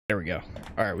There we go.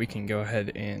 All right, we can go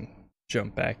ahead and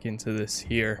jump back into this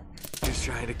here. Just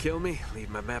trying to kill me, leave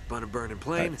my map on a burning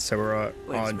plane. Right, so we're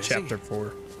on chapter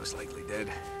 4. Most likely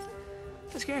dead.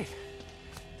 That's great.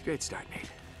 Great start, Nate.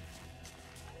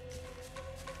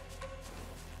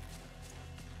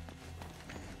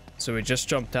 So we just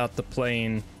jumped out the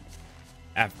plane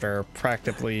after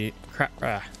practically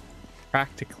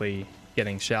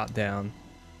getting shot down.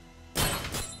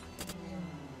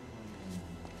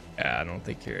 Yeah, I don't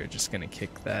think you're just gonna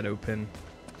kick that open.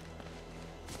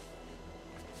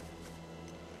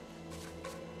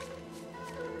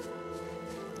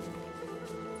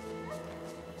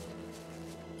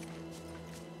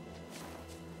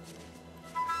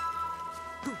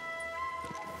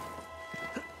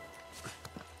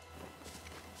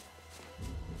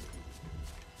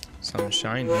 Something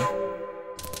shiny.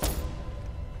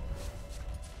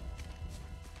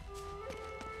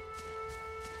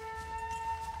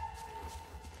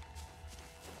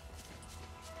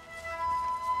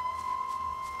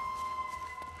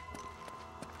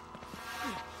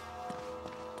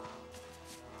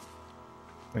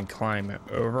 We climb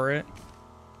over it.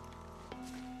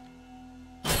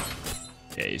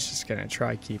 Yeah, he's just gonna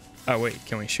try keep. Oh wait,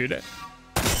 can we shoot it?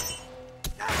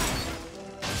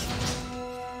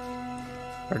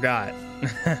 Forgot.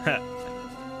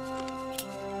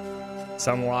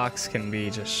 Some locks can be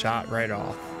just shot right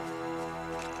off.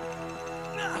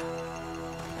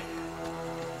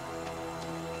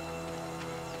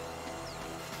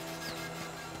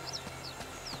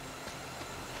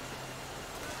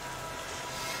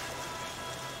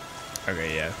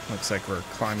 Okay, yeah, looks like we're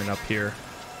climbing up here.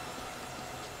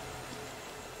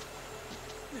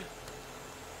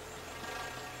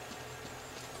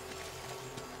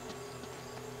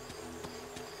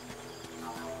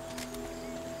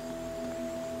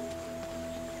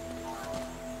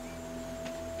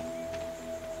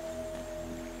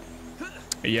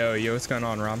 Yo, what's going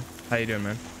on, Rom? How you doing,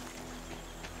 man?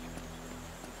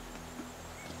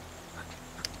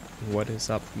 What is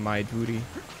up, my duty?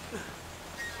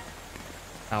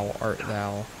 How art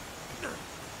thou?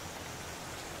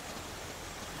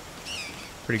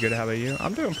 Pretty good. How about you?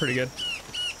 I'm doing pretty good.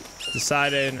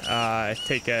 Decided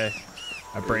take a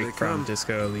break from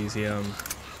Disco Elysium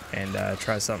and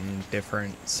try something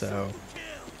different. So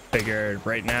figured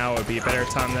right now would be a better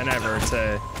time than ever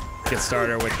to get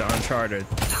started with the Uncharted.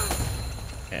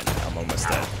 And I'm almost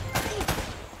dead.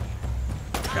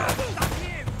 God.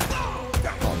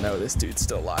 Oh no, this dude's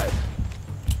still alive.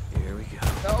 Here we go.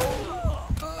 No!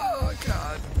 Oh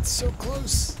god, it's so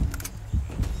close.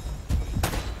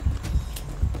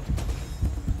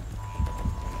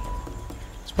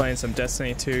 Just playing some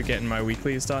Destiny 2, getting my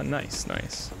weeklies done. Nice,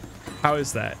 nice. How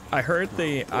is that? I heard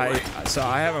so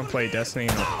I haven't played Destiny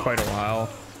in quite a while.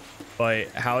 But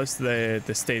how's the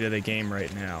state of the game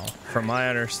right now? From my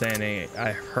understanding,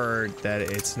 I heard that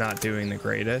it's not doing the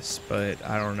greatest, but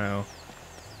I don't know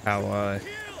how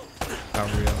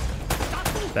real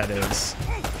that is.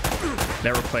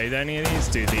 Never played any of these?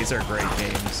 Dude, these are great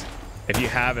games. If you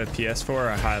have a PS4,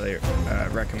 I highly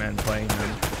recommend playing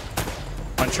them.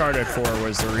 Uncharted 4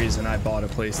 was the reason I bought a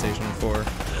PlayStation 4.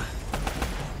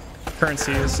 Current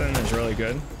season is really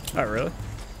good. Oh, really?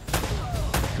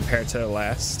 Compared to the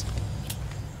last?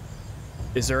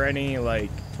 Is there any like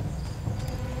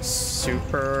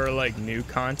super like new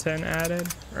content added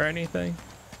or anything?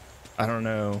 I don't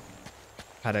know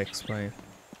how to explain.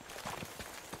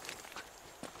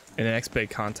 And the next big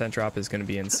content drop is going to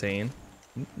be insane.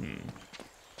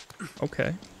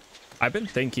 Okay. I've been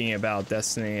thinking about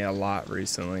Destiny a lot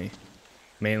recently,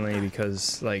 mainly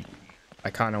because like I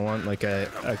kind of want like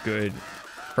a good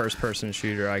first person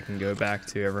shooter I can go back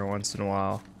to every once in a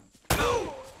while.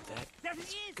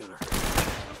 That's gonna hurt.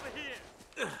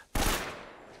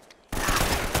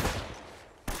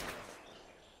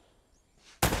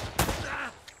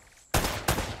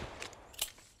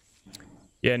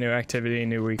 Yeah, new activity,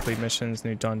 new weekly missions,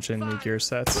 new dungeon, new gear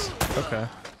sets. Okay.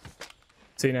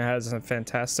 Cena has a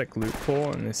fantastic loot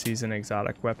pool, and this season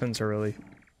exotic weapons are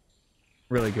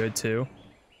really good too.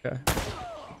 Okay.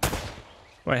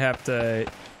 Might have to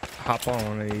hop on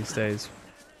one of these days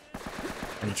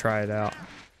and try it out.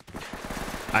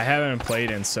 I haven't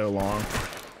played in so long.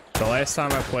 The last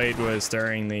time I played was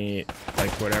during the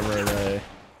like whatever the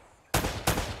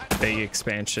big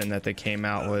expansion that they came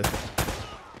out with.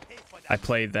 I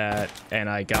played that and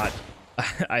I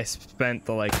spent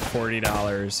the like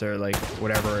 $40 or like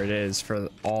whatever it is for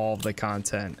all the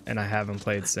content, and I haven't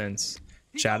played since.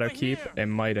 Shadowkeep, it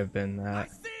might have been that.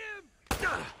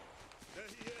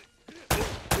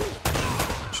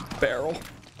 Shoot the barrel.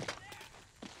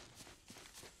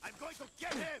 I'm going to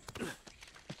get him.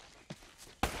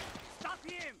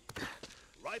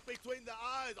 Right between the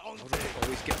eyes, on How do I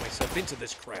always get myself into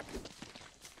this crap?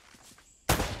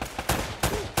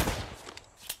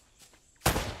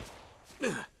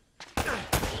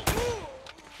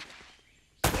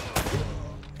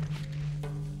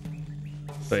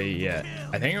 But yeah,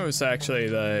 I think it was actually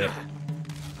the.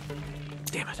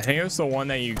 Damn it. I think it was the one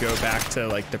that you go back to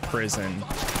like the prison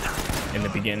in the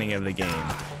beginning of the game.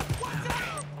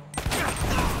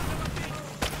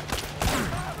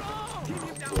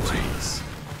 Jeez.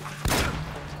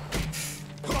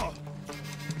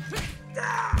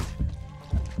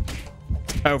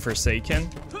 Oh, Forsaken?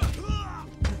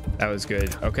 That was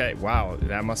good. Okay, wow,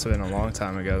 that must have been a long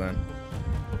time ago then.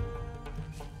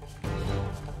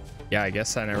 Yeah, I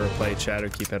guess I never played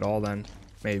Shadowkeep at all then,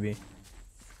 maybe.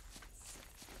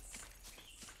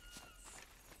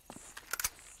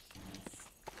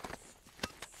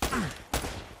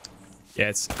 Yeah,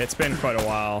 it's been quite a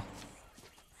while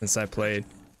since I played.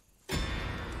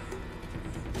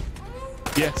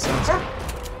 Yeah, sounds good.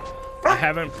 I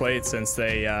haven't played since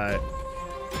they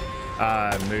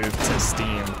moved to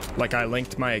Steam. Like, I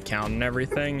linked my account and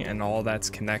everything and all that's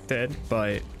connected,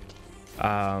 but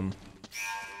I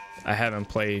haven't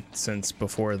played since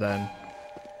before then,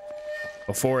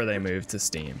 before they moved to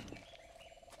Steam.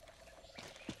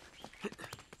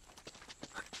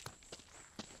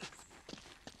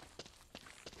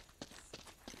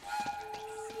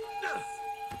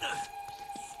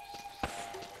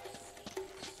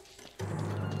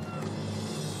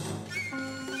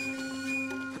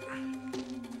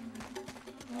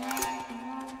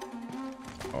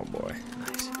 Oh boy.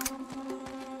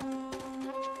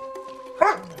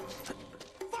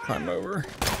 Climb over.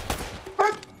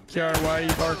 Kiara, why are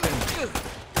you barking?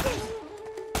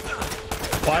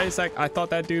 Why is that? I thought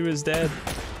that dude was dead.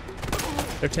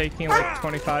 They're taking like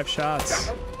 25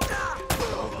 shots.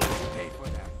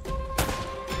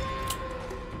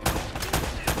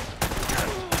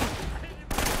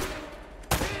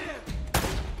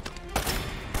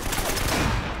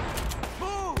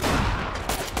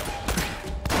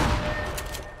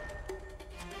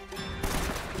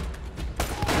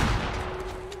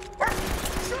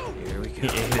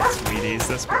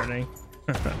 This morning.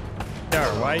 Yar,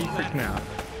 why are you freaking out?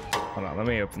 Hold on, let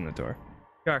me open the door.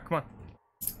 Yar, come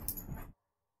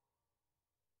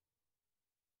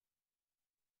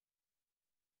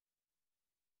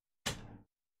on.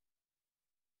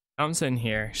 Comes in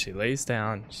here, she lays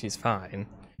down, she's fine.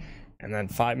 And then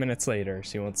 5 minutes later,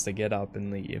 she wants to get up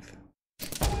and leave.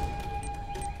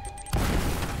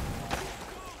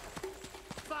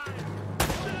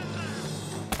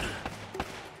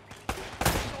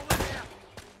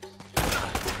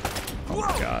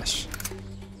 Gosh.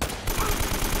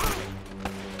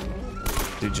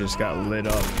 Dude just got lit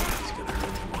up.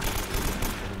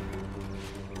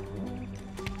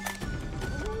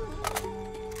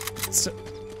 It's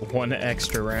one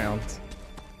extra round.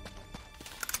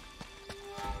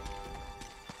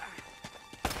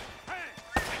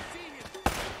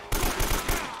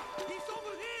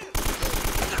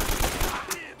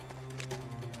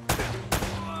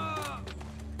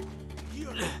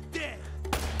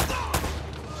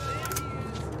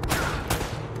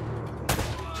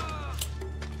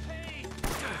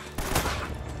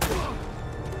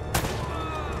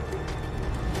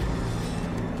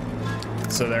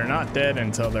 So they're not dead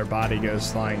until their body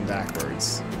goes flying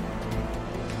backwards.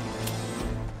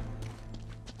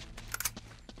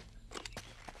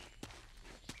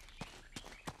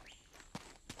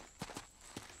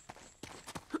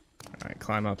 All right,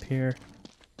 climb up here.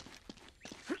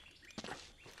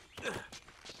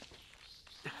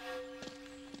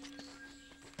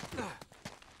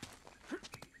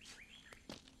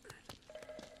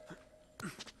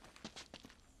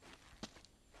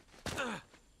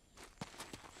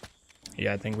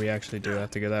 Yeah, I think we actually do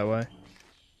have to go that way.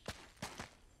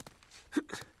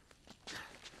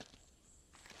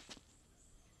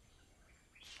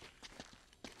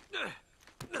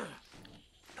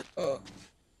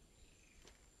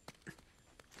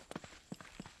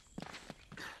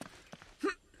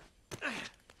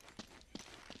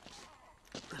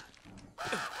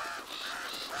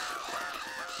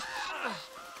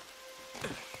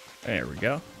 There we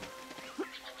go.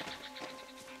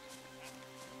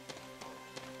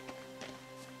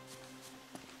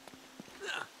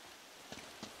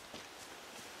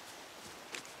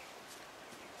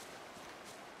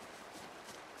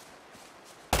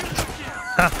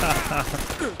 Oh,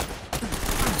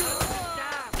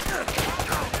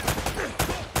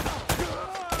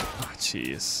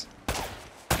 jeez.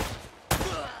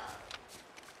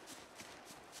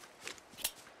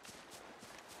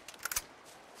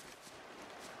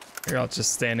 You're all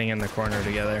just standing in the corner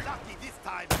together.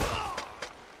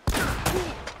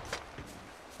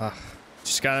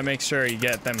 Just gotta make sure you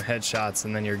get them headshots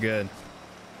and then you're good.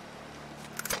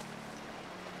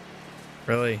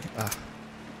 Really?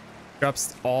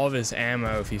 Drops all of his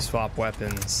ammo if you swap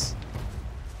weapons.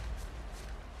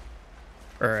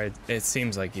 Or it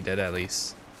seems like he did, at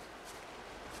least.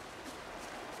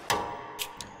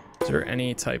 Is there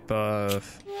any type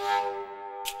of...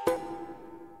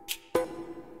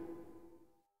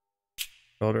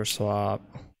 shoulder swap,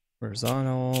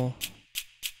 horizontal.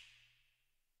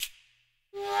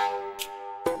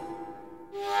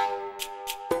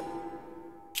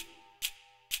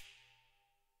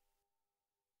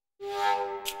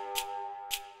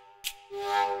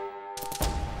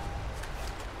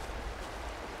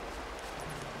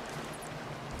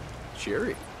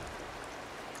 Cheery.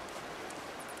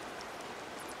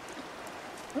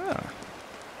 Ah.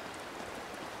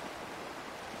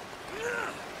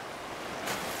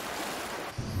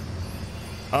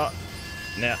 Oh,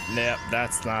 no,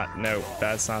 that's not, nope,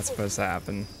 that's not supposed to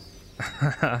happen.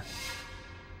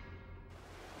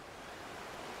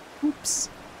 Oops.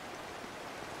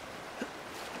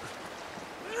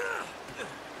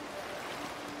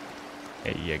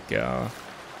 There you go.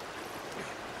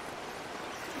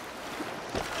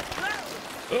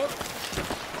 Oh.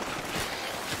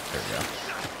 There we go.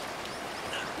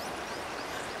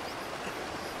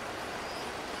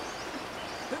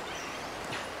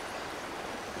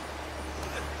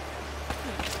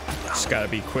 Just gotta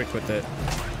be quick with it.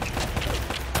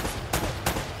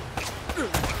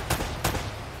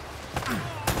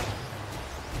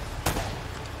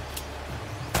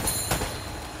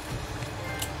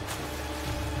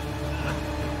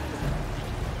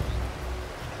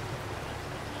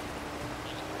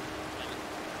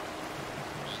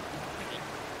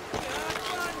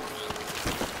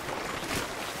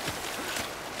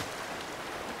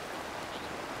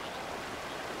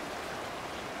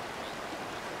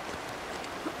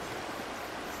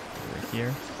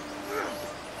 Here.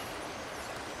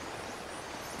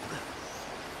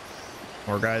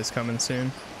 More guys coming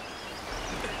soon.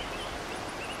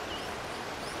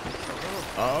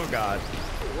 Oh God.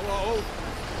 Whoa.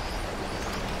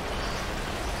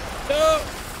 No.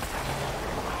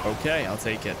 Okay, I'll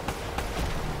take it.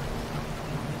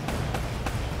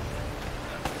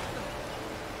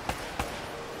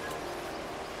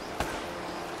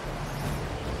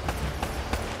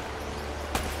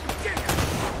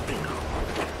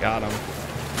 Got him.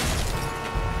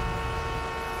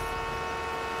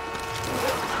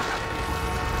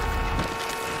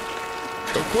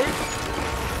 Go quick.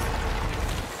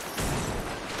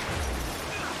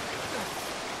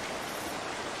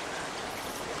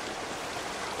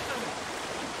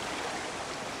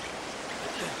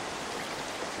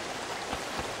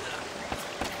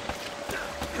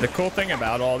 The cool thing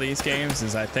about all these games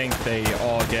is I think they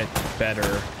all get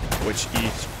better with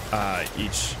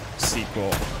each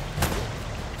sequel.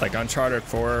 Like Uncharted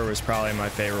 4 was probably my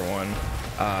favorite one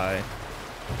out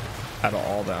of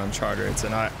all the Uncharted's,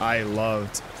 and I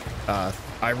loved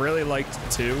I really liked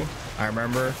 2, I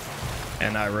remember,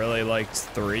 and I really liked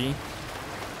 3,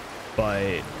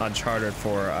 but Uncharted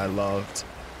 4 I loved,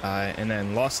 and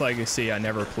then Lost Legacy I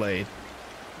never played.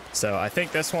 So I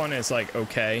think this one is like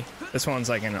okay. This one's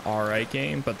like an alright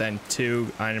game, but then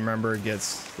 2 I remember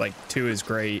gets like 2 is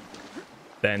great,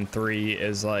 then 3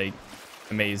 is like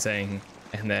amazing,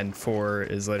 and then 4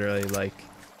 is literally like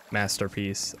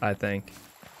masterpiece, I think.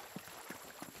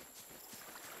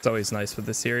 It's always nice with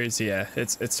the series. Yeah,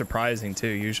 it's surprising too.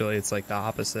 Usually it's like the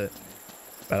opposite,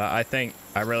 but I think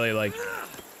I really like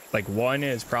 1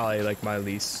 is probably like my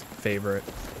least favorite.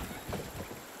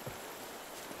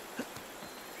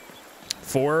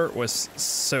 4 was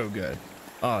so good.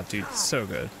 Oh dude, so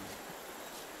good.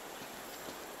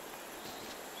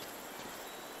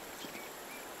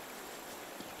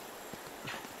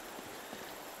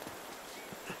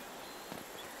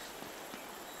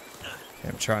 Okay,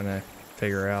 I'm trying to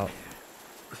figure out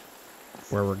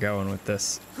where we're going with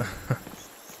this.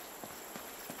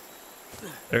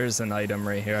 There's an item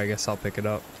right here. I guess I'll pick it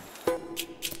up.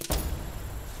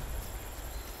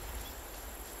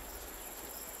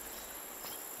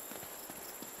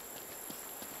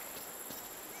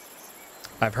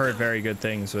 I've heard very good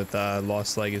things with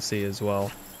Lost Legacy as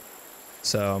well,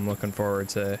 so I'm looking forward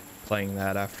to playing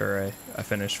that after I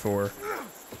finish 4.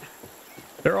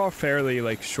 They're all fairly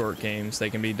like short games. They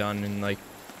can be done in like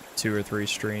 2 or 3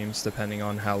 streams depending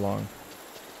on how long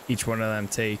each one of them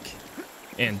take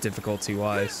and difficulty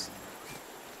wise.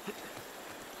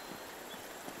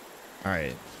 All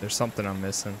right, there's something I'm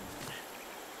missing.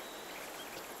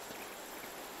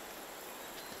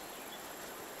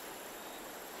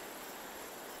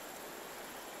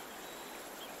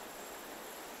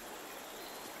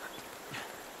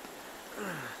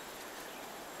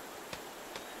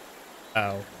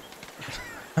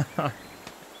 Oh.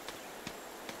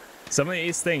 Some of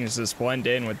these things just blend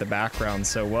in with the background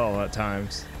so well at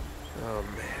times. Oh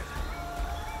man.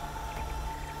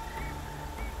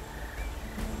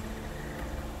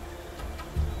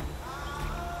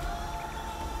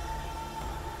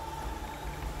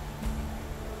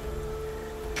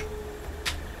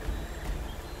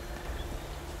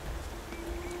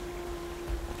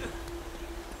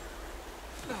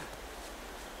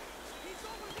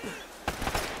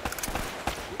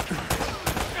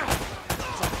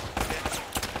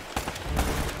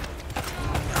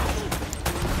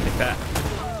 Like that.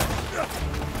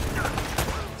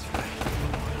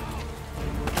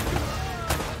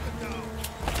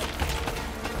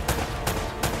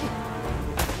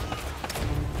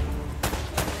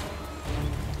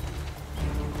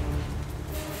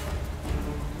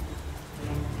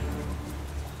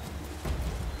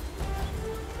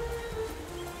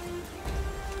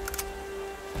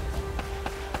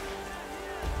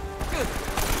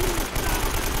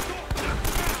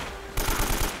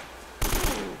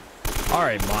 All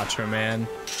right, Macho Man.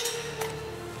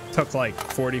 Took like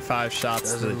 45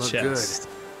 shots to the chest.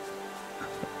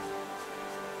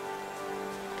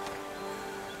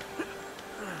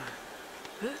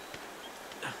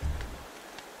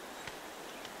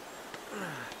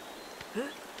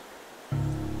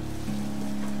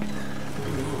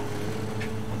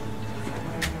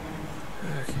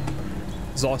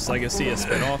 Is Lost Legacy a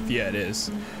spinoff? Yeah, it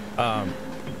is.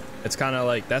 It's kind of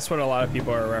like, that's what a lot of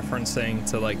people are referencing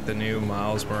to like the new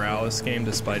Miles Morales game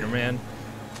to Spider-Man.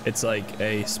 It's like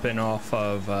a spin-off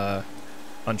of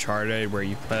Uncharted, where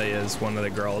you play as one of the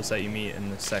girls that you meet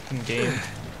in the second game.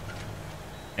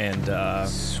 And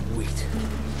Sweet.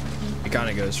 it kind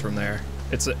of goes from there.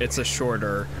 It's a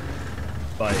shorter,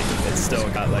 but it's still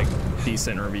got like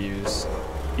decent reviews.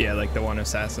 Yeah, like the one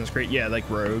Assassin's Creed. Yeah, like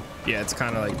Rogue. Yeah, it's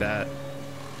kind of like that.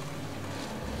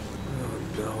 Oh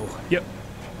no. Yep.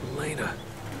 Elena.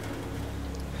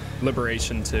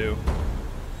 Liberation 2.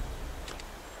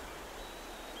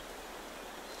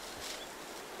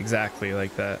 Exactly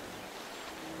like that.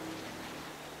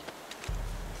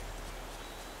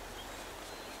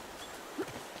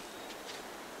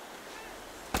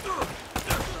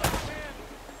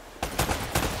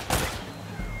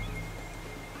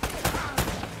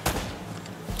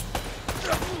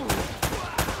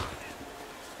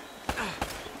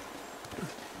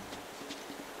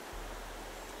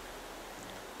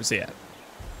 Where's he at?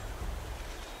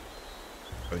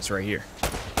 Oh, he's right here.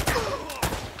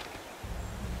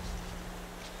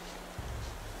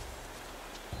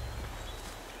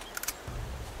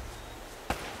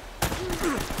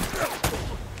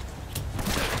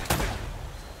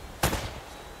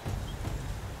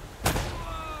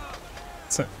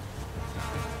 So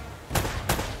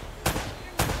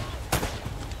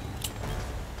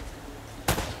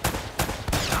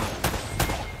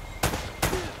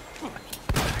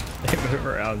they move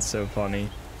around so funny.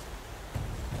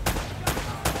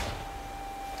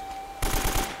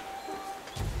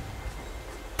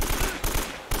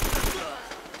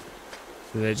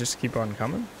 Do they just keep on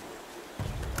coming?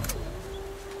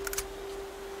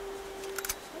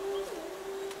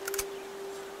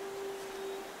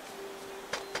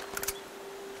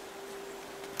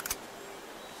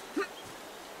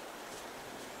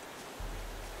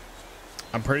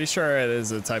 I'm pretty sure it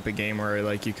is a type of game where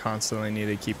like you constantly need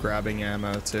to keep grabbing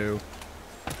ammo too.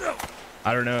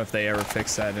 I don't know if they ever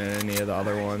fixed that in any of the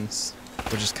other ones,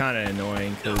 which is kind of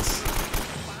annoying because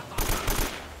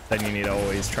then you need to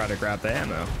always try to grab the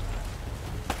ammo.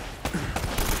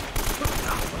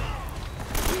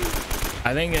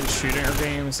 I think in shooter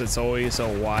games it's always a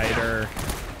wider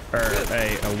or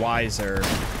a wiser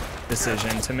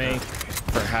decision to make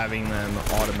for having them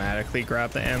automatically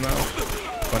grab the ammo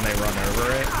when they run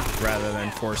over it, rather than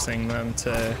forcing them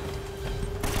to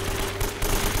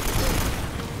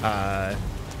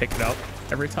pick it up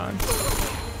every time,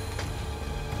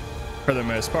 for the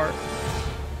most part.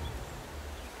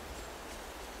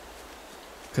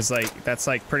 Because like that's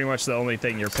like pretty much the only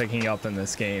thing you're picking up in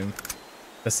this game,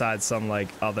 besides some like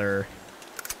other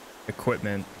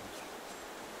equipment.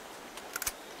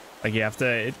 Like you have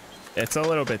to, it's a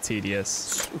little bit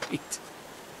tedious. Sweet.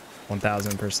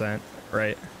 1000%,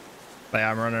 right? Like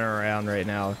I'm running around right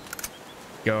now,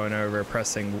 going over,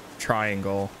 pressing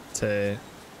triangle to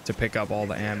pick up all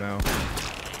the ammo.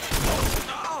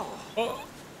 Oh.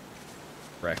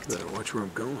 Wrecked. Better watch where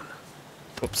I'm going.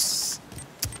 Oops.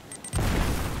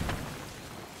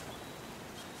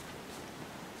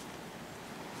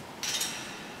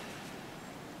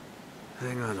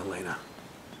 Hang on, Elena.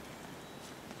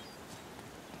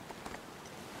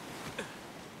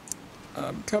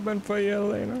 I'm coming for you,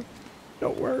 Elena.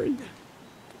 Don't worry.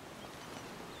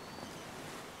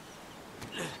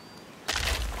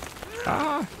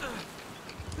 Ah!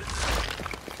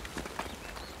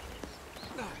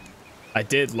 I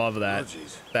did love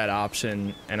that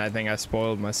option, and I think I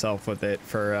spoiled myself with it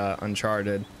for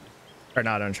Uncharted, or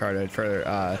not Uncharted,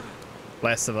 for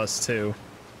Last of Us 2,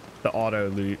 the auto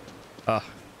loot.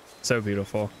 So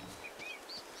beautiful.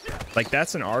 Like,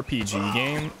 that's an RPG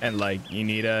game, and like you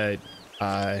need to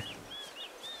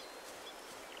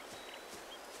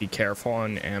be careful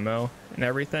on ammo and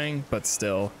everything, but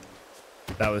still,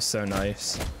 that was so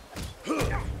nice.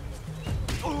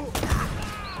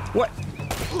 What?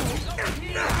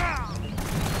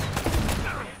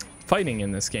 Fighting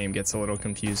in this game gets a little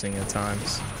confusing at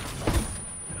times.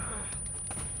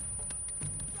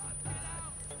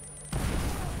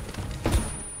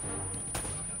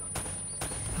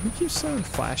 Who keeps throwing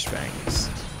flashbangs?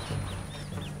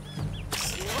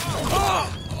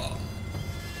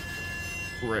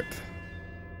 Rip.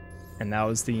 And that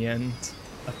was the end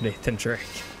of Nathan Drake.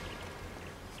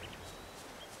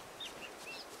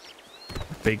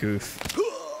 Big oof.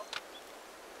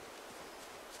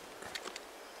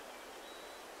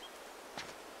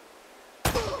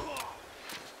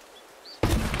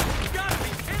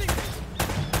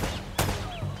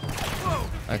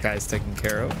 That guy's taken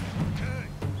care of.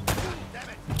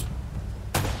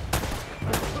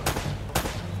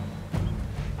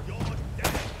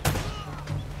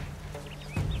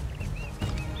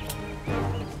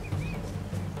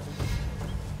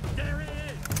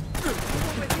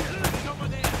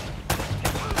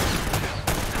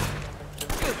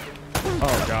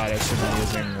 Oh god, I should be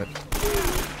using it.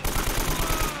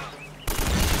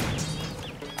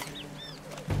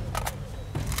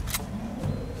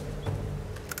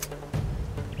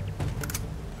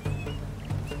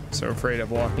 So afraid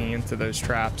of walking into those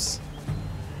traps.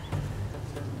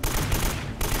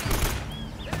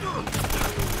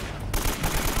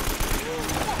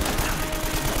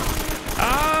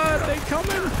 Ah, they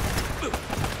coming!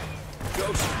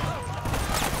 Ghost.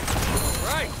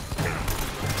 Right.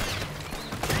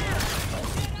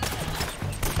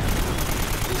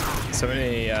 So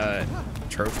many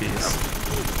trophies.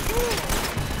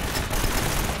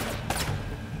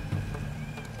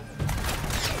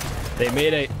 They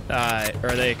made it,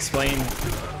 or they explained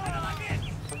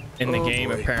in the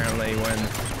game apparently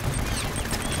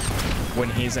when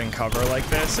he's in cover like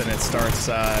this and it starts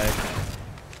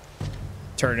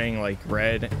turning like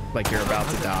red, like you're about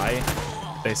to die.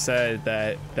 They said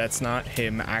that that's not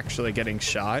him actually getting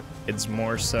shot. It's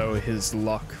more so his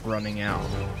luck running out.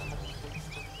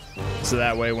 So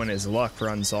that way when his luck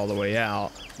runs all the way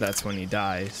out, that's when he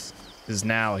dies. Because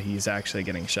now he's actually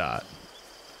getting shot.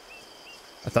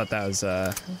 I thought that was,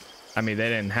 I mean, they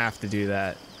didn't have to do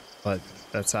that, but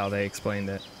that's how they explained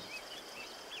it.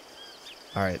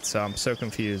 Alright, so I'm so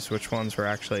confused which ones were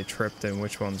actually tripped and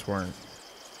which ones weren't.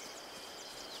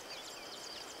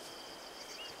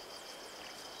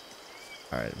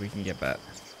 Alright, we can get back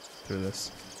through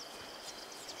this.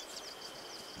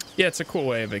 Yeah, it's a cool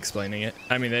way of explaining it.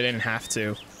 I mean, they didn't have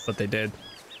to, but they did.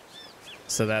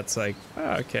 So that's like,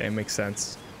 oh, okay, makes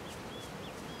sense.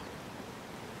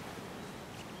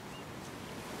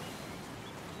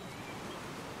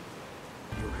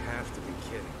 You have to be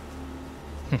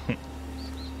kidding.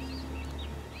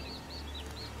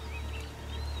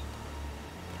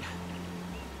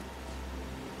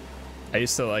 I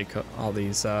used to like all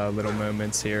these little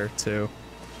moments here too.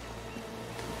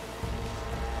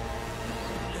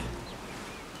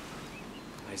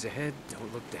 Eyes ahead,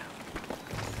 don't look down.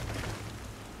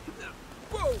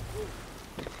 Whoa!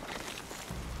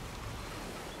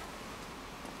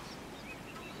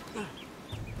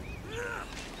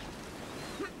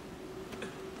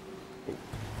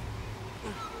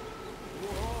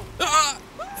 Ah!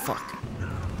 Fuck.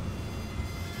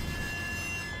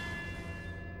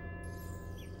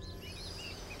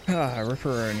 Ah,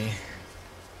 ripperoni.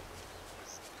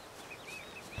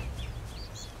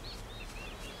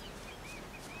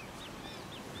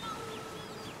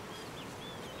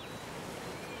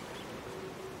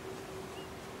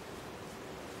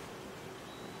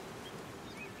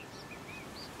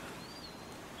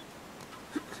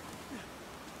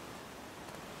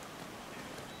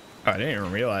 I didn't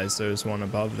even realize there was one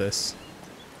above this.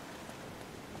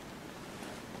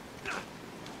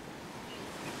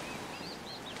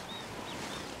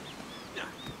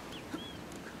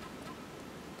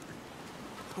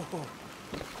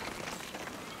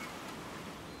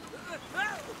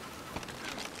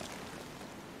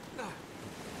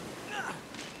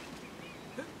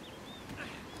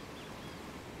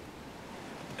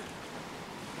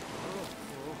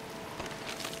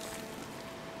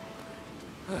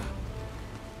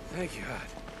 Thank God.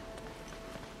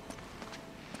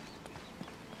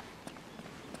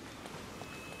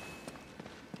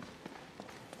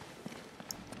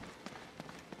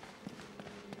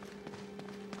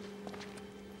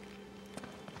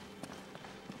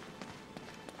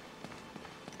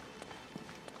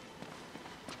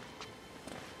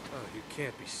 Oh, you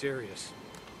can't be serious.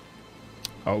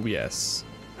 Oh yes.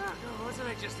 No, wasn't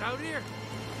I just out here?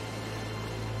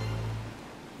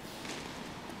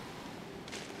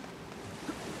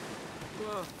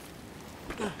 Whoa.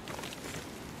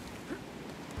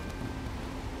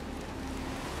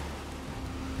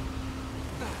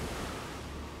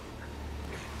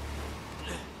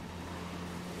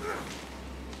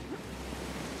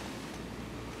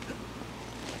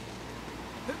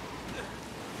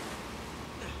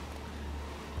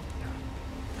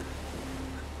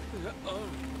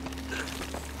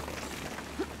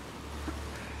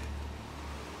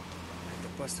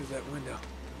 Bust through that window.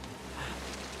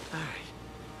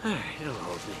 All right, it'll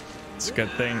hold me. It's a good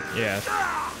thing, yeah.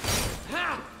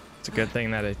 It's a good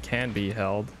thing that it can be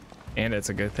held, and it's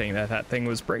a good thing that that thing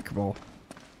was breakable.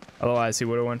 Otherwise, he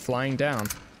would have went flying down.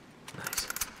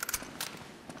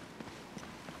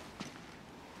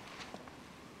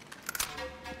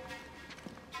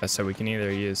 Nice. So we can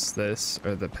either use this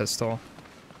or the pistol.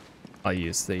 I'll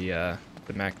use the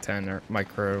Mac 10 or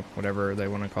micro, whatever they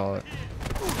want to call it.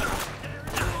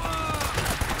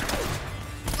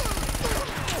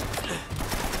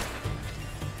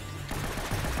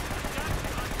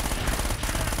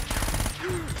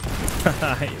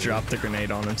 He dropped the grenade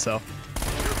on himself.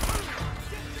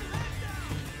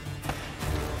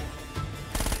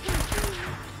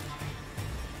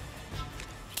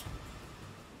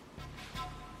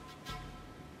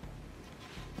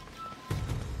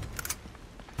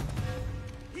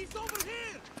 He's over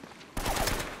here.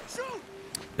 Shoot!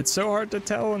 It's so hard to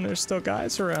tell when there's still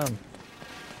guys around.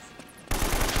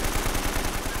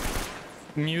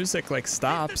 Music like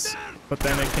stops, but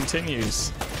then it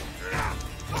continues.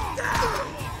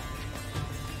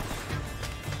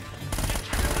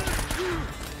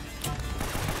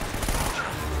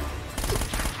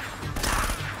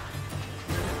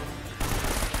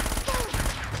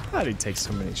 How did he take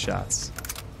so many shots?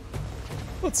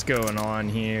 What's going on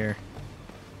here?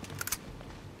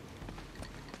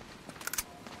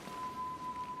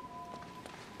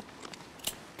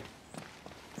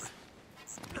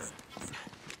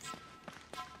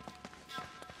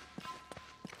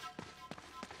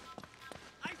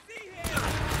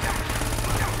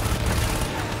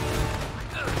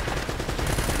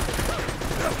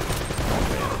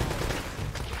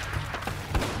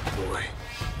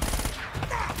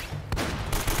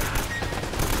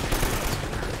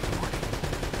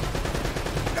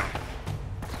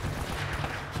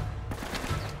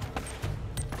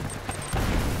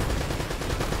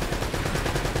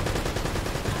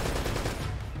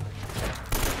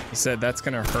 He said that's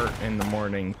gonna hurt in the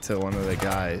morning to one of the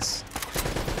guys.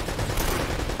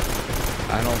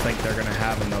 I don't think they're gonna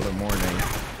have another morning.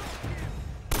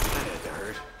 That had to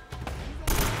hurt.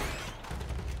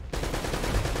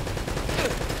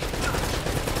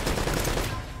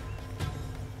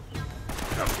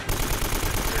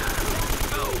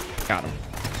 Got him.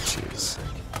 Jeez.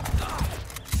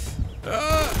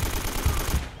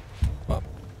 Well,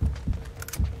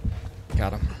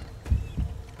 got him.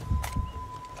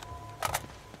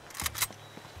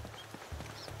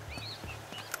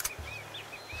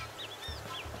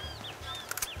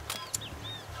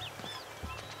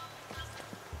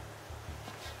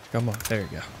 Come on, there you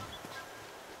go.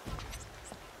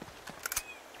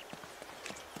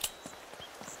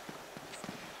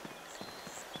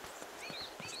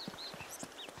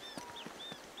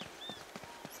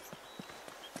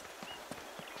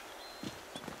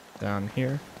 Down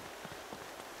here.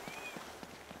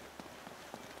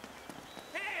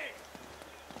 Hey!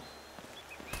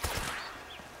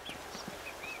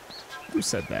 Who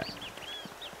said that?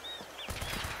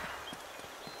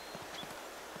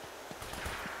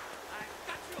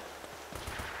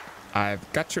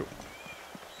 I've got you.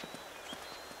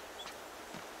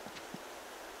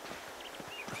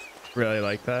 Really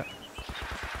like that.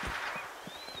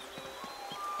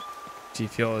 G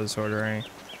Fuel is ordering.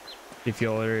 G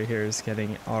Fuel order here is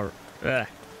getting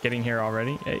here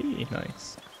already. Hey,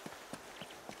 nice.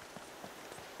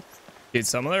 Dude,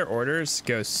 some of their orders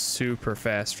go super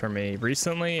fast for me.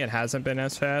 Recently, it hasn't been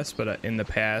as fast, but in the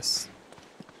past,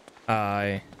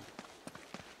 coming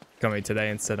today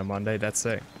instead of Monday. That's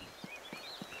sick.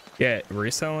 Yeah,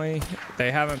 recently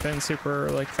they haven't been super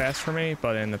like fast for me,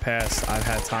 but in the past I've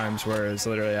had times where it's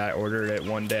literally I ordered it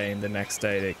one day and the next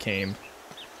day it came.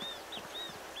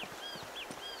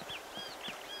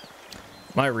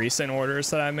 My recent orders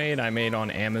that I made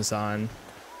on Amazon,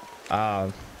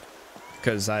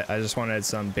 because I just wanted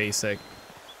some basic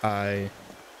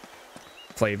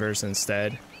flavors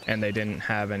instead, and they didn't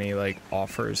have any like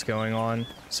offers going on,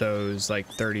 so it was like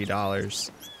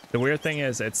 $30. The weird thing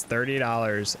is it's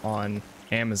 $30 on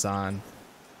Amazon,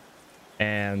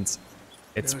 and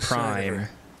it's Prime,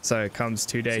 so it comes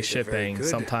 2-day shipping,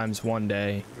 sometimes 1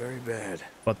 day. Very bad.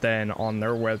 But then on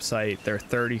their website they're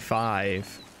 $35,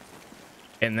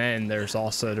 and then there's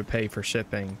also to pay for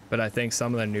shipping. But I think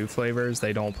some of the new flavors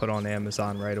they don't put on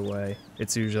Amazon right away.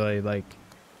 It's usually like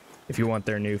if you want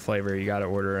their new flavor, you got to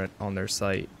order it on their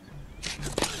site.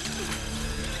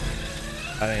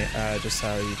 I think just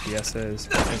how UPS is.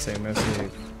 I say mostly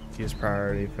use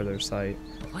priority for their site.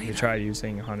 You try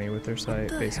using honey with their site,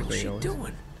 basically. What's she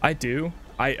doing? I do.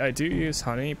 I do use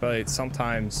honey, but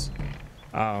sometimes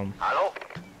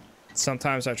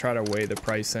sometimes I try to weigh the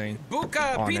pricing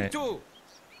on it.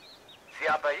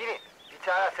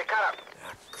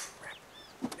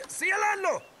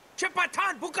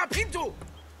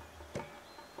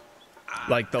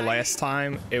 Like the last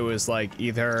time, it was like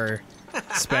either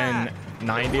spend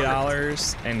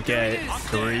 $90 and get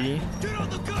 3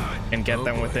 and get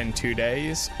them within 2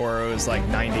 days, or it was like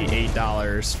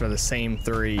 $98 for the same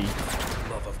 3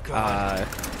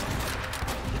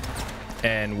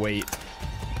 and wait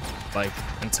like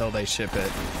until they ship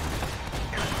it.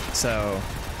 So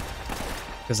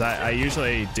because I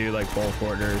usually do like bulk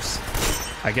orders,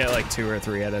 I get like 2 or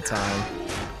 3 at a time.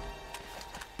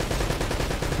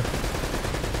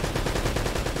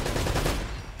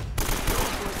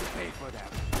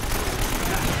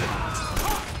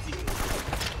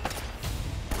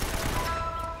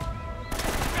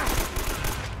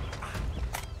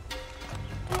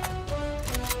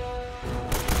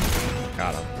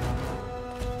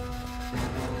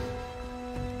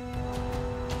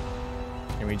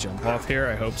 Off here?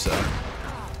 I hope so.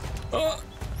 Oh,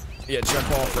 yeah,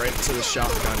 jump off right into the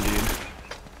shotgun, dude.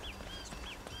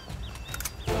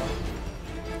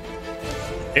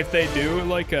 If they do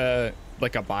like a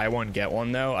buy one get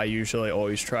one though, I usually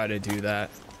always try to do that.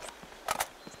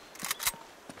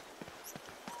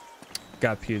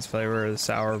 Got Pew's flavor, the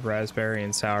sour raspberry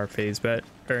and sour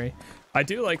phaseberry. I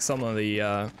do like some of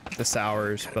the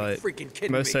sours, but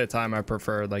most of the time I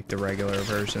prefer like the regular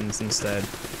versions instead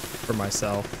for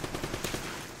myself.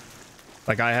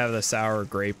 Like I have the sour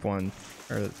grape one,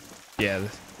 or yeah,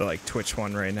 the like Twitch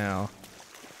one right now,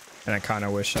 and I kind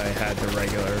of wish I had the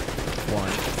regular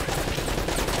one.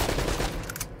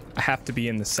 I have to be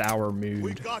in the sour mood.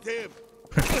 We got him.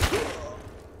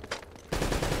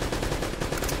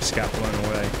 Just got blown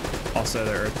away. Also,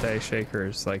 the Earth Day shaker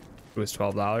is like, it was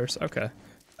 $12. Okay,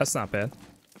 that's not bad.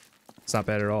 It's not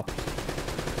bad at all.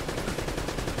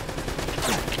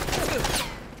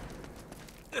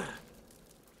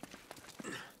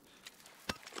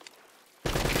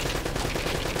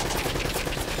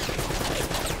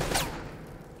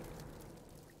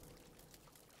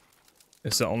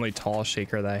 It's the only tall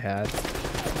shaker that I had.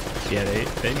 Yeah,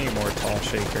 they need more tall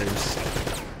shakers.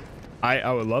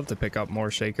 I would love to pick up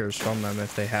more shakers from them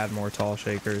if they had more tall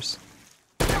shakers.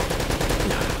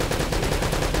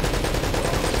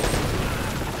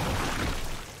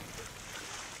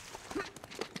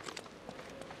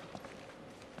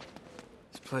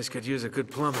 This place could use a good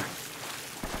plumber.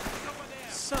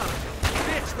 Son of a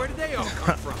bitch, where did they all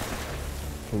come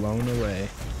from? Blown away.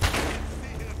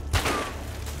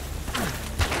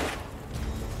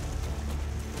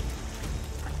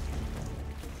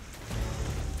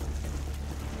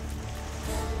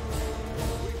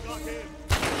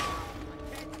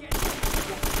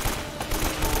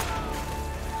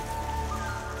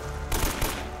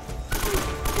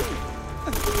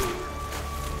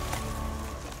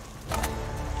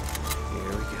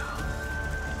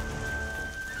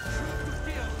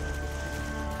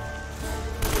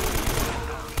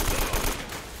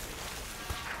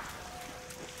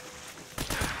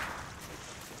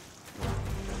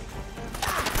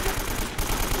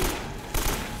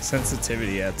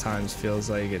 Sensitivity at times feels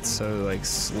like it's so like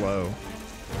slow.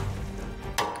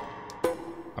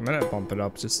 I'm gonna bump it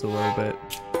up just a little bit.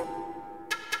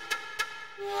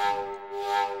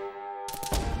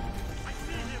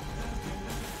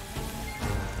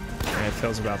 And it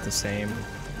feels about the same.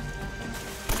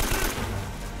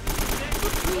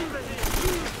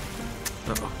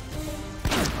 Uh-oh.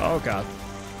 Oh god.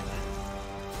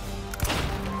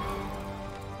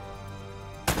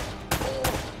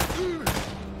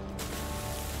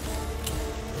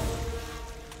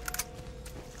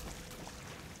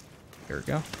 There we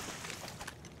go.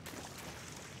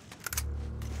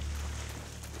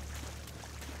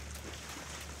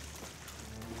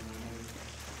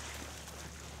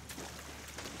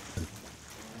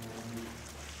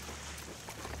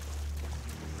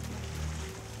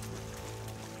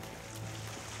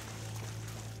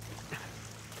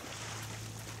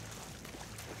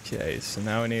 Okay, so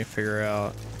now we need to figure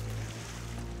out.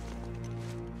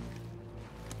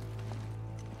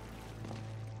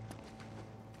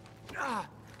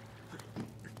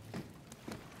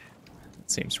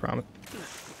 Seems promising.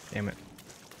 Damn it.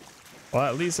 Well,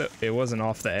 at least it wasn't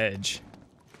off the edge.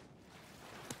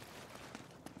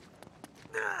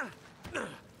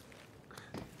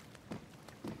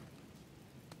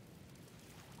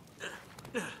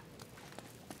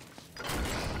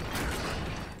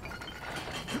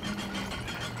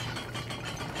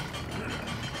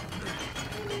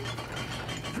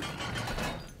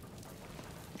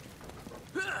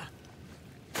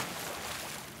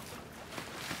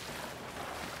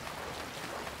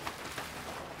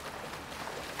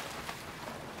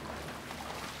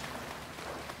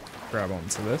 Grab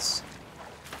onto this.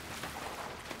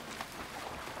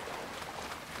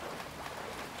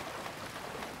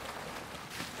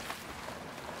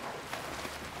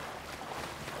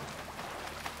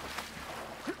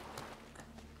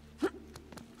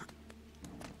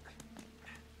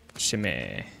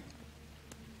 Shimmy.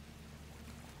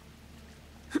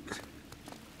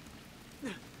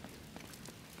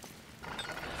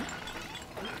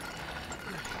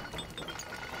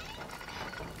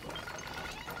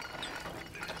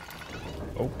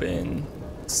 Open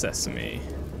sesame.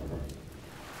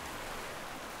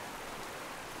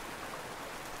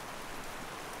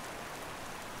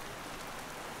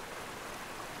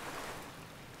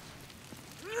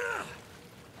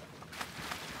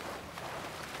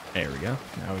 There we go.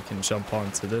 Now we can jump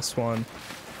onto this one.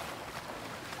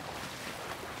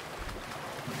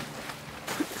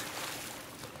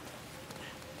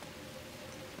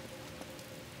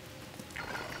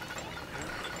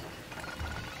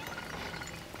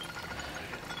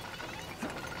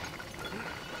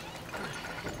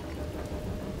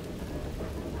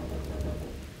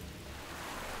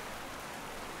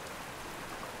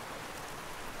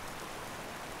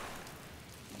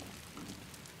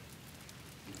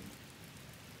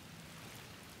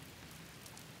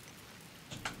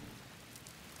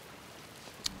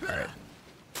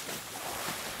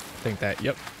 I think that,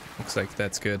 yep, looks like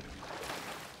that's good.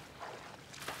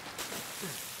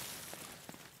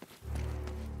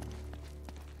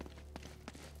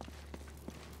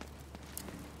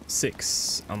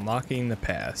 Six, unlocking the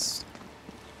past.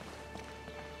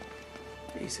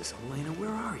 Jesus, Elena, where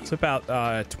are you? It's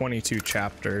about 22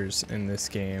 chapters in this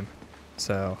game,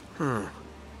 so.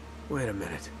 Wait a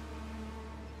minute.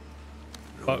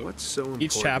 But what's so important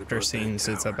each chapter about seems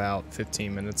that it's tower? about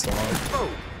 15 minutes long.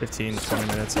 15, 20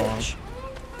 minutes long.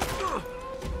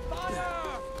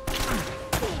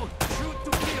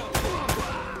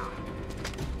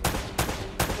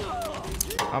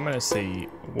 I'm gonna see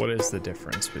what is the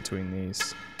difference between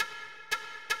these.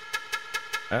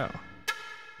 Oh,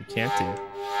 you can't do.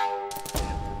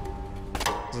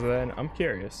 So then I'm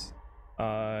curious.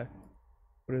 What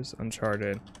is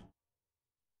Uncharted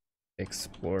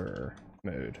Explorer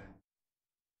mode?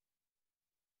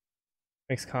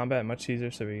 Makes combat much easier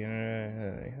so we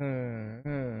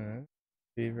can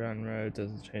speedrun mode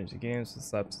doesn't change the game, so it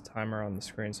slaps a timer on the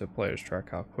screen so players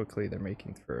track how quickly they're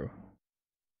making through.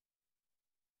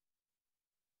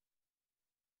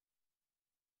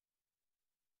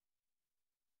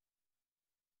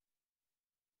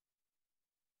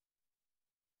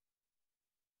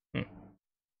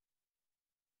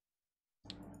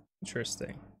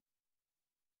 Interesting.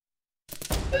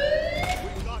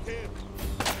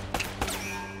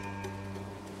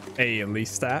 Hey, at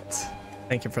least that.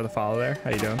 Thank you for the follow there.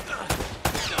 How you doing?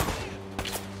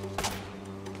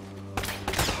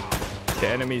 The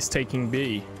enemy's taking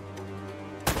B.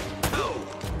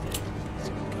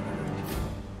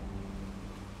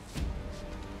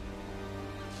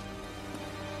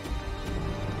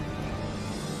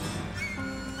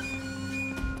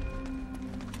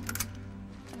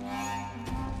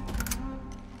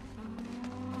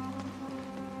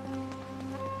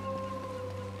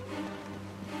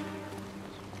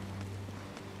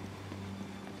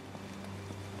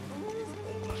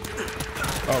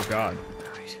 Oh God.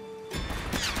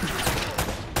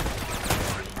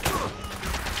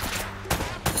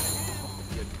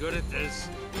 You're good at this.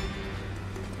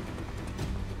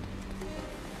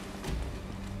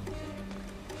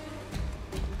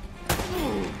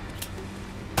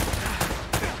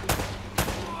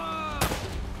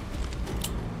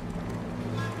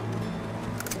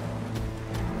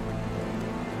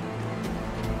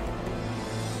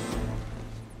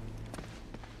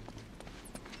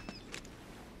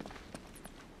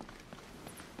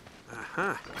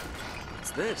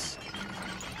 What's this?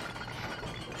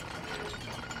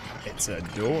 It's a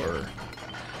door.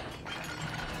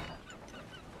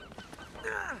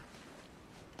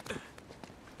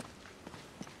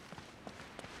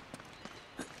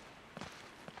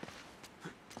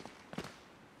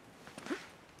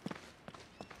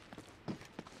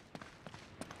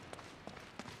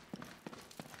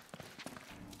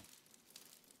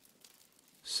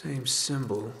 Same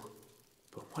symbol,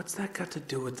 but what's that got to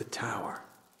do with the tower?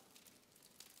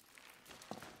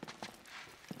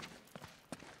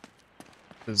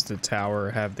 Does the tower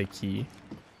have the key?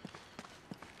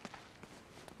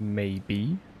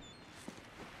 Maybe.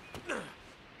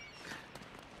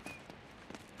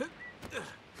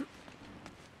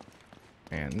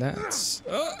 And that's...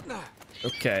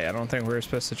 okay, I don't think we were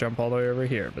supposed to jump all the way over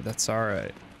here, but that's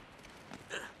alright.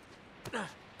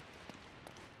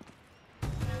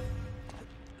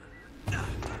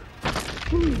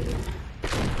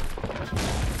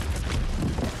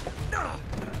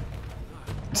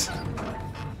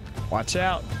 Watch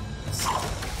out.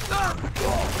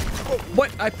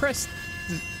 What? I pressed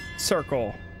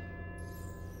circle.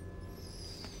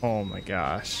 Oh my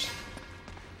gosh.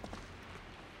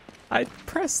 I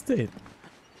pressed it.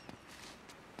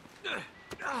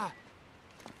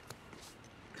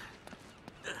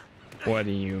 What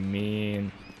do you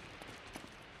mean?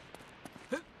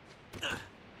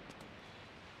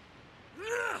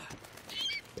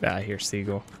 Get out of here,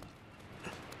 Seagull.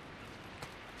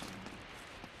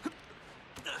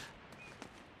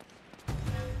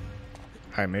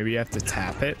 Alright, maybe you have to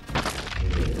tap it.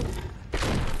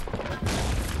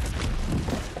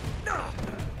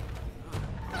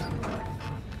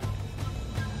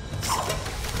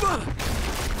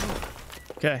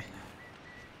 Okay.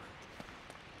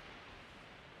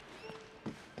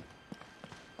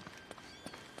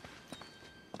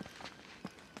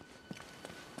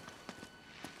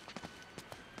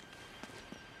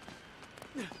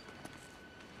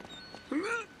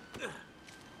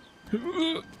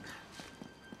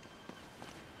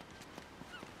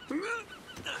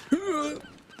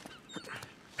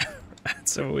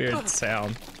 That's a weird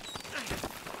sound.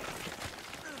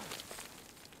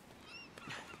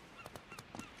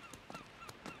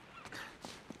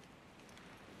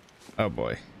 Oh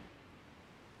boy.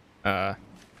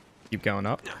 Keep going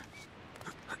up.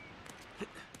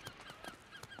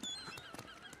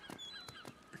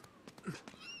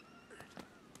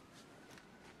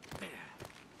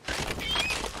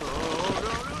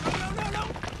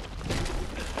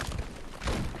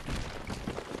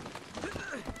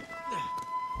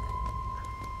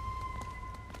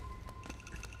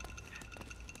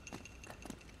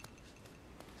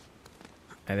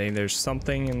 I think there's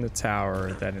something in the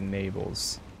tower that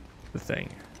enables the thing.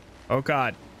 Oh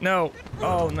god, no!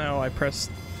 Oh no, I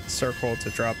pressed circle to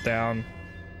drop down.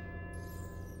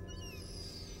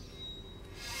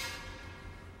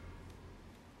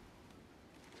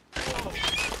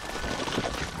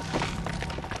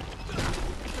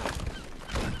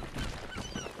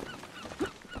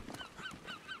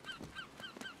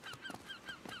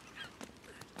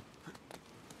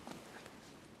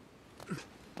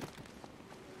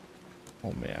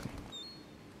 Oh man.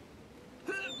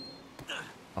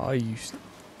 Oh, you...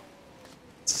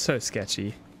 It's so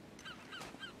sketchy.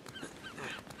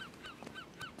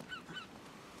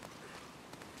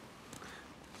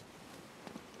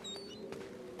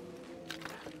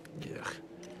 Yeah.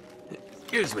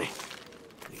 Excuse me.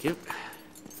 Thank you.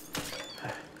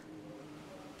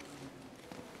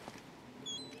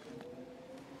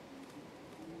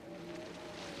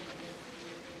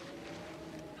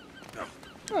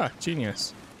 Ah,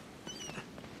 genius.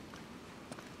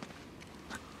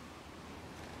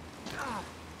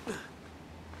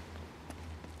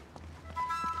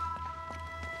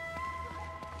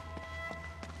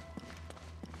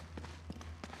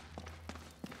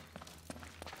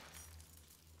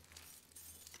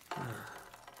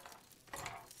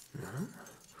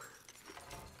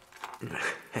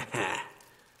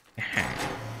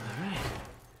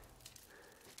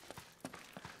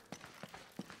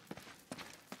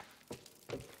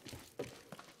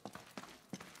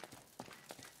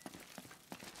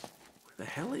 The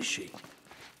hell is she?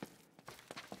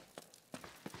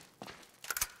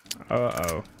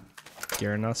 Uh-oh.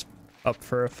 Gearing us up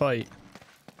for a fight.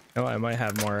 Oh, I might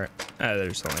have more. Ah,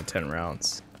 there's only 10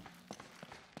 rounds.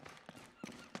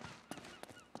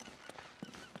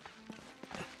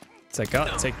 It's like,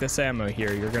 oh, take this ammo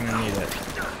here. You're gonna need it.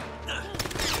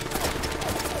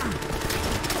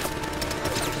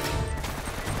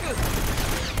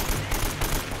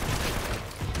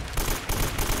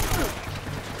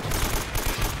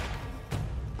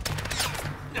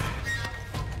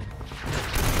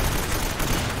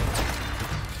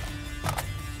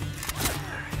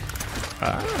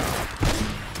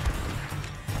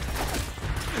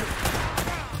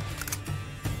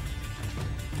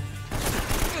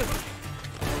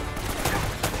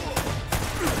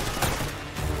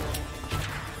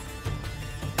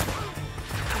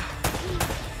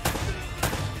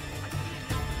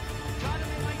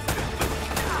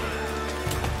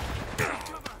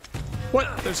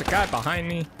 What? There's a guy behind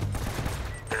me.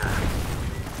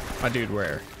 My dude,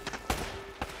 where?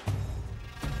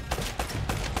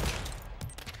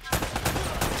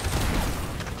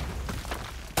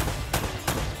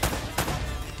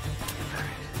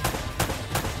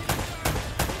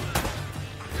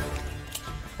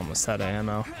 Almost out of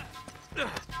ammo.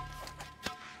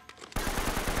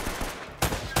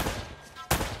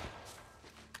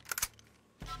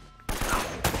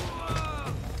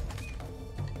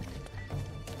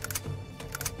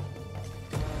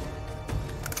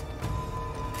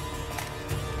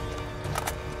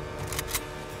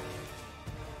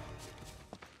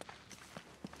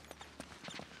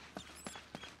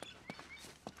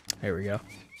 Here we go.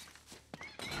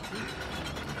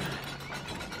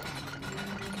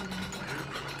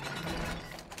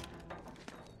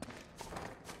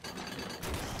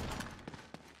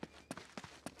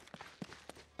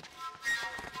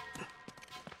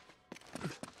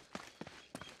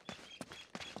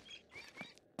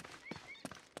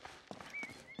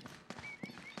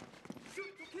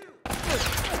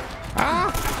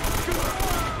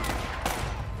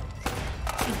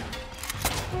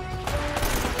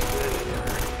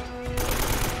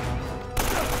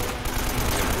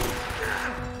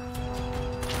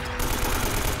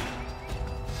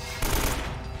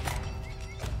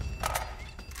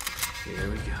 Here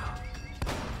we go.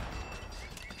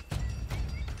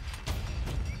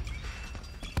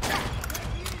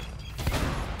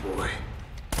 Boy.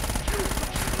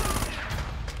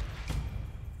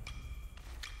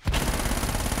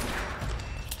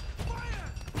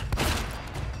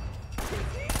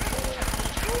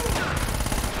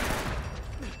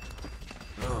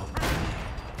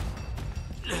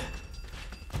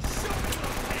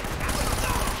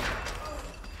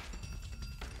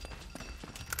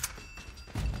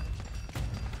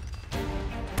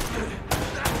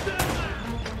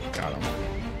 Got him.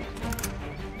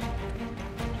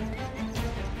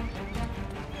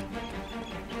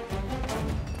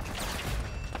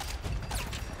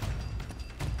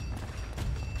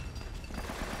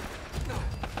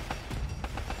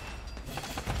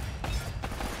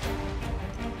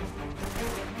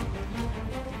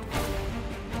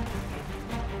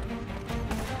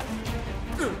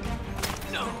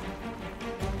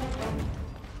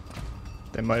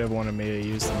 They might have wanted me to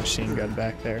use the machine gun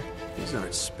back there. These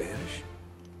aren't Spanish.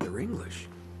 They're English.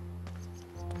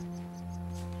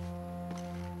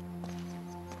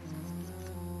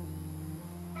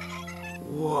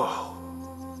 Whoa.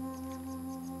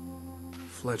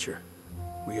 Fletcher,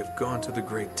 we have gone to the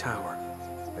Great Tower.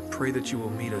 I pray that you will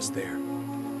meet us there.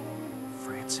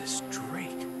 Francis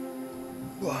Drake.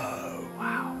 Whoa.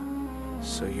 Wow.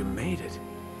 So you made it.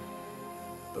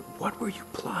 But what were you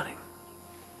plotting?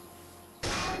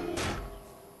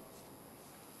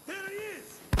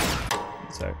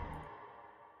 So.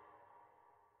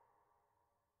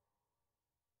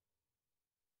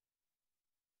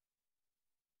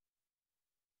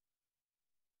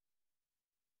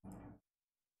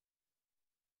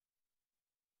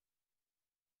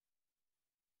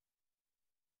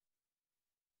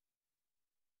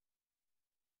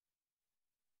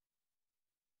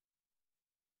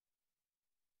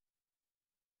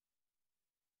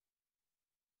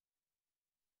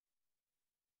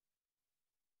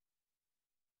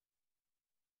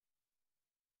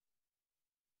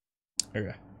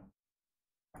 Okay.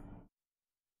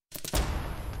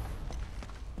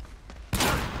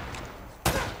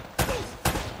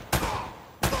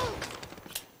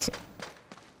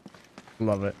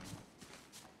 Love it.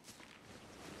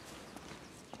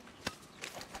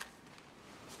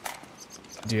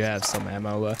 Do you have some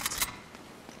ammo left?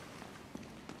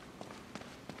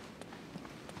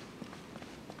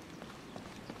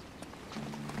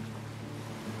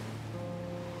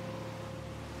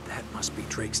 That must be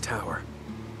Drake's tower.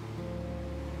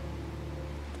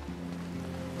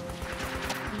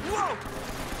 Whoa!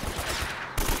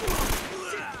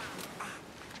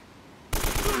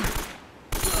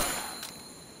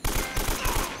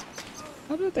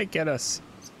 How did they get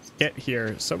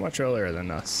here so much earlier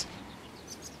than us?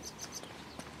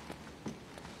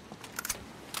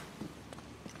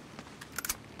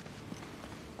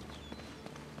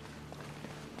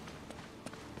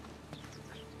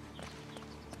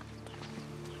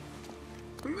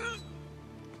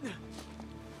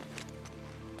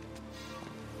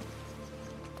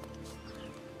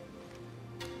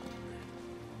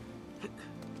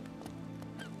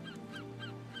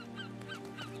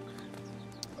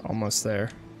 Almost there.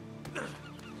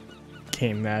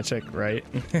 Game magic, right?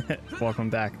 Welcome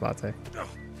back, Latte.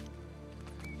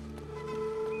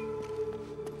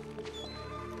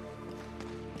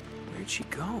 Where'd she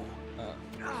go?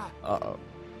 Uh-oh.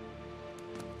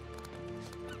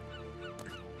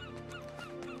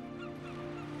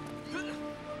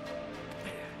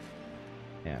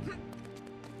 Damn.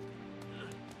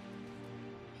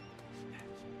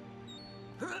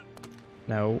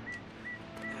 No.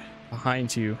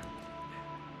 Behind you.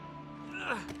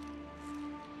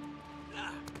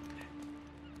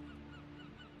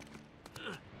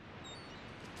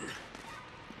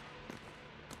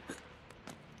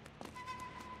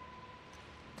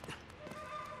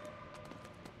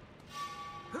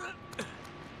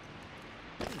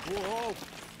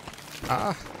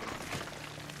 Ah.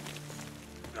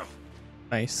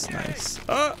 Nice, nice.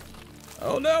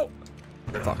 Oh no.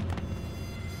 Fuck.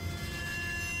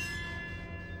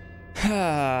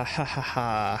 Ha ha ha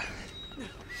ha.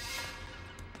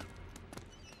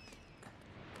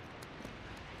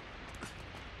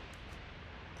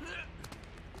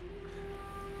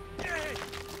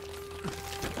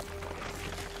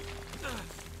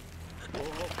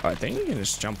 I think you can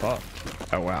just jump up.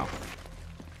 Oh wow.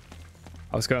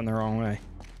 I was going the wrong way.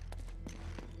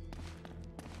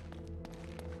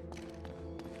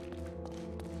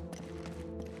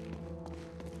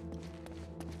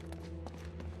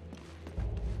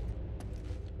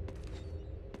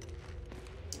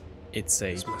 It's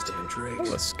a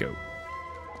telescope.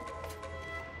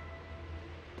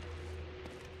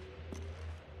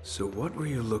 So what were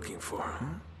you looking for, huh?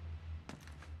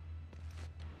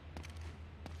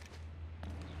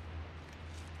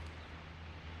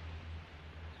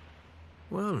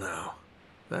 Well now,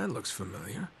 that looks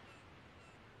familiar.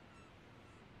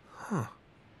 Huh.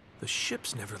 The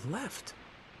ship's never left.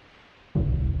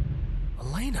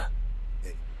 Elena!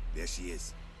 Hey, there she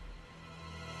is.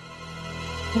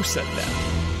 Who said that?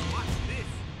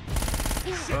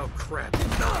 Oh crap.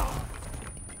 No!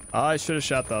 I should have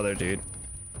shot the other dude.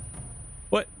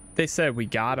 What? They said we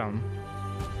got him.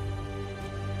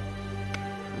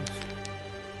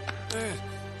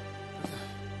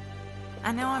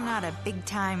 I know I'm not a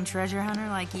big-time treasure hunter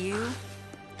like you,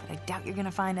 but I doubt you're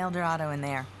gonna find El Dorado in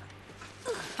there.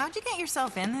 How'd you get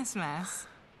yourself in this mess?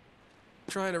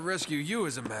 Trying to rescue you,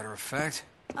 as a matter of fact.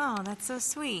 Oh, that's so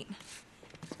sweet.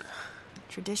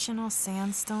 Traditional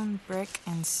sandstone, brick,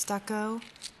 and stucco.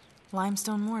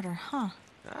 Limestone mortar, huh?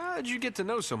 How'd you get to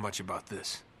know so much about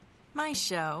this? My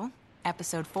show,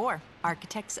 Episode 4,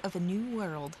 Architects of a New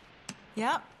World.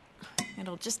 Yep,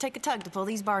 it'll just take a tug to pull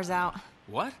these bars out.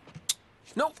 What?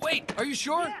 No, wait, are you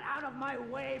sure? Get out of my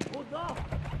way, puto!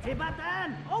 Hey,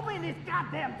 Batan, open this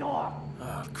goddamn door!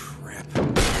 Oh, crap.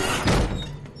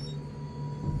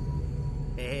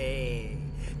 Hey,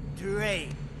 Drake.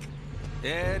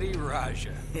 Eddie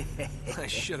Raja. I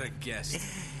should have guessed.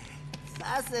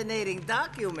 Fascinating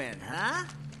document, huh?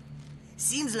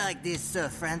 Seems like this Sir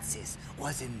Francis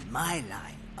was in my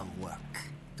line of work.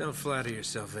 Don't flatter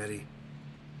yourself, Eddie.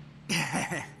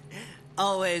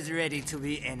 Always ready to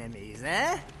be enemies,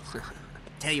 eh?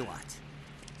 Tell you what,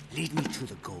 lead me to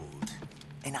the gold,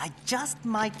 and I just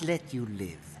might let you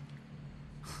live.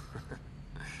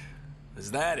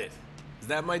 Is that it? Is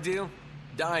that my deal?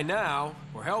 Die now,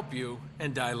 or help you,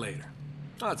 and die later.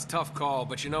 Oh, it's a tough call,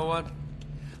 but you know what?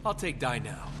 I'll take die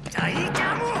now.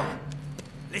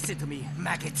 Listen to me,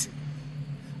 maggot.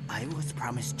 I was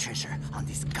promised treasure on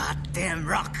this goddamn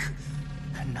rock.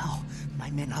 And now, my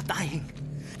men are dying.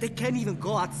 They can't even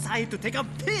go outside to take a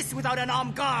piss without an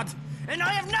armed guard. And I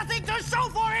have nothing to show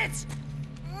for it!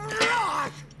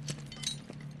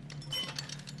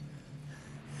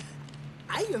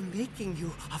 I am making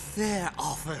you a fair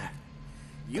offer.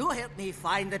 You help me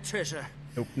find the treasure.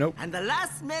 Nope, nope. And the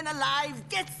last man alive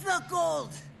gets the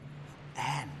gold.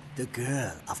 And the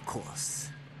girl, of course.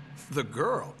 The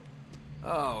girl?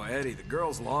 Oh, Eddie, the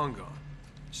girl's long gone.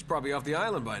 She's probably off the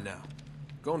island by now.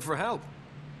 Going for help.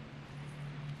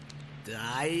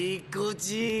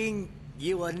 Daikujin,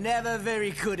 you were never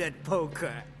very good at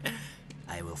poker.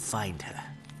 I will find her.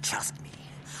 Trust me.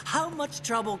 How much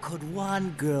trouble could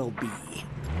one girl be?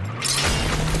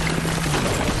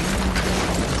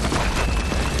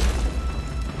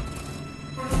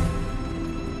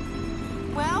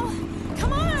 Well,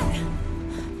 come on!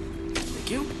 Thank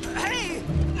you. Hey!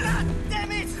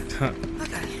 Damn it!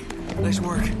 Nice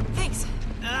work. Thanks.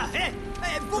 Hey!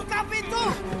 Hey! Buka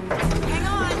pinto! Hang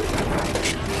on.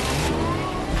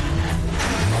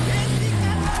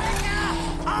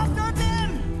 After them!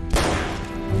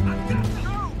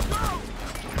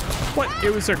 What?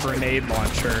 It was a grenade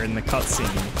launcher in the cutscene.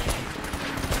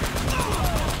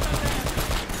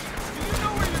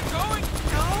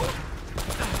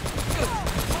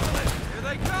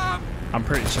 I'm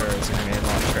pretty sure it was a grenade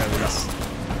launcher at least.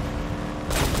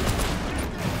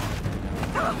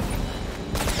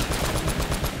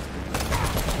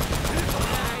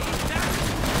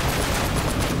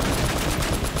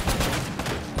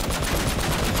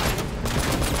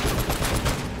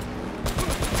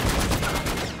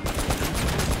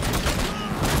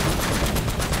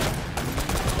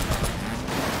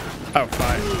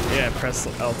 Yeah, press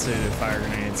L2 to fire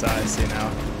grenades. I see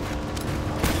now.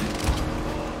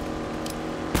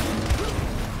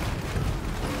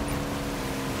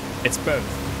 It's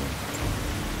both.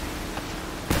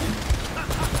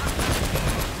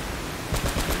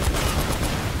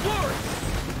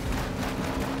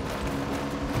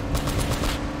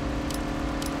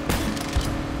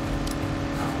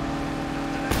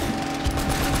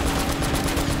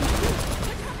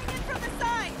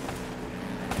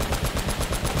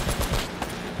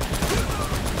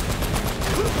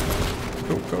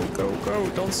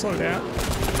 Don't slow down. Oh,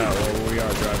 well, we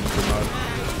are driving through mud.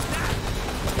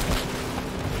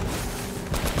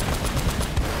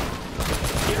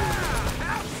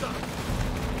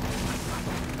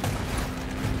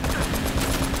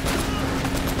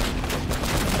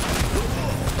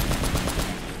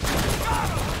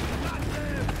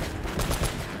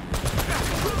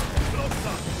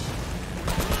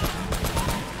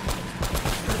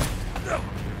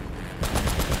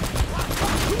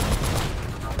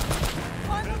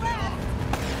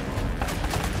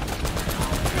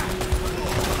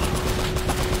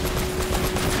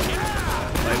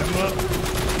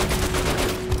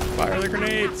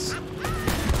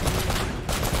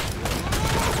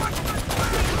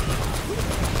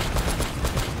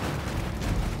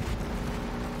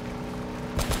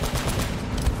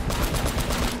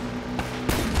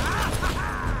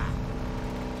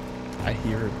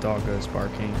 Doggo's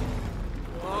barking.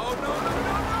 Oh, no, no,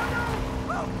 no, no, no!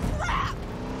 Oh, crap!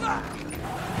 I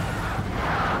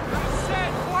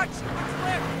said, watch the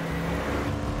cliff!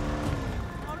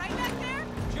 All right back there?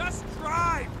 Just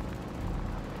drive!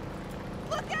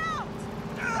 Look out!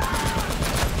 They're behind us!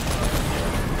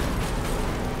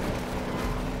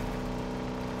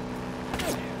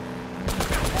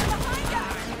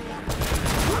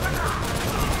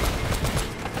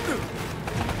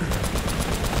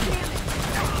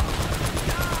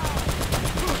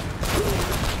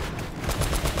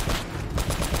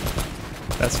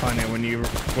 That's funny. When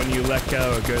you let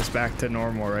go, it goes back to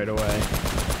normal right away.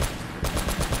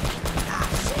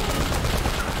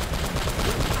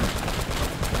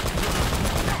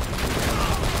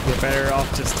 You're better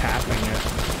off just tapping it.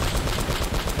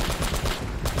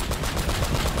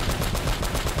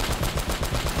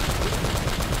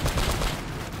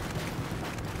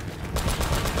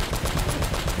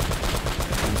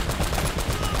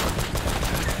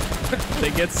 They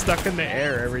get stuck in the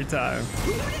air every time.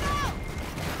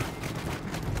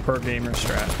 Per gamer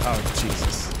strat. Oh,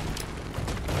 Jesus.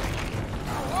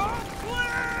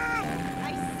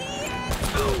 I see it!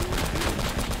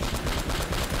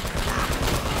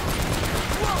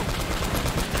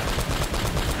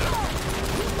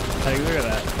 Hey, look at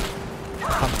that.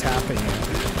 I'm tapping it.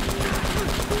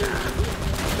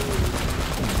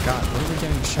 Oh my God, where are we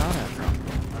getting shot at from?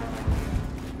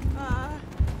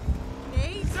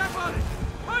 Nate? Step on it!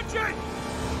 Punch it!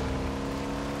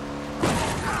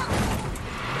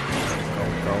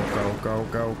 Go,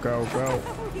 go, go, go.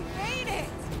 We made it!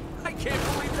 I can't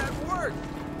believe that worked!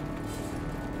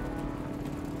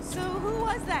 So who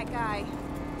was that guy?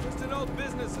 Just an old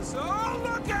business associate. Oh,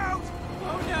 look out!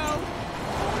 Oh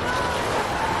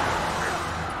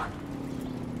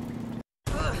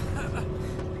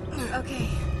no! Okay,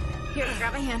 here,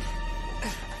 grab my hand.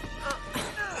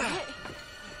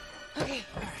 Okay.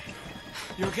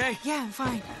 You okay? Yeah, I'm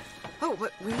fine. Oh,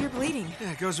 but you're bleeding.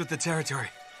 Yeah, it goes with the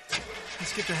territory.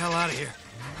 Let's get the hell out of here.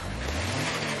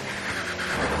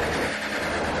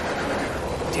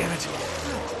 Damn it.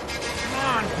 Come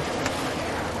on.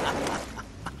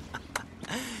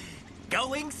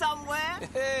 Going somewhere?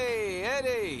 Hey,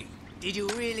 Eddie. Did you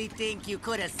really think you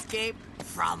could escape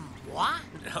from what?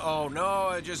 Oh,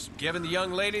 no, just giving the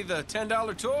young lady the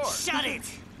 $10 tour. Shut it!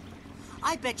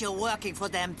 I bet you're working for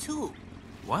them too.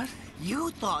 What?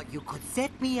 You thought you could set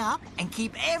me up and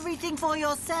keep everything for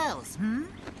yourselves, hmm?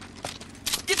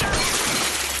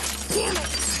 Damn it!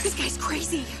 This guy's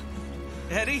crazy!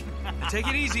 Eddie, take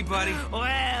it easy, buddy.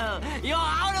 Well, you're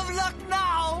out of luck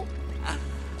now!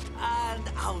 And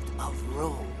out of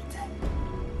road.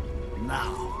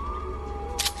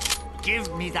 Now,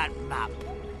 give me that map.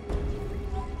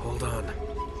 Hold on.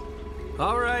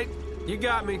 All right, you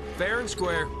got me, fair and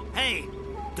square. Hey,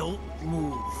 don't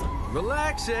move.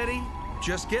 Relax, Eddie.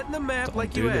 Just getting the map Don't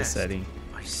like do you this, asked. Eddie.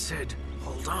 I said,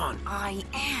 hold on. I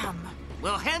am.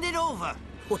 Well, hand it over.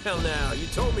 Well, now, you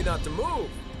told me not to move.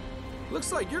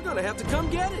 Looks like you're gonna have to come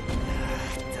get it.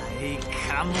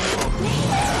 Come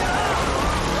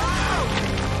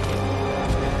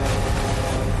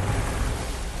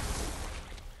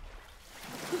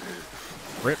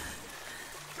Rip.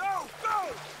 Go, go!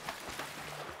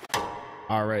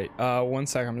 All right, 1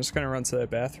 sec. I'm just gonna run to the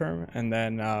bathroom and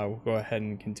then we'll go ahead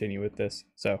and continue with this.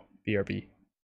 So, BRB.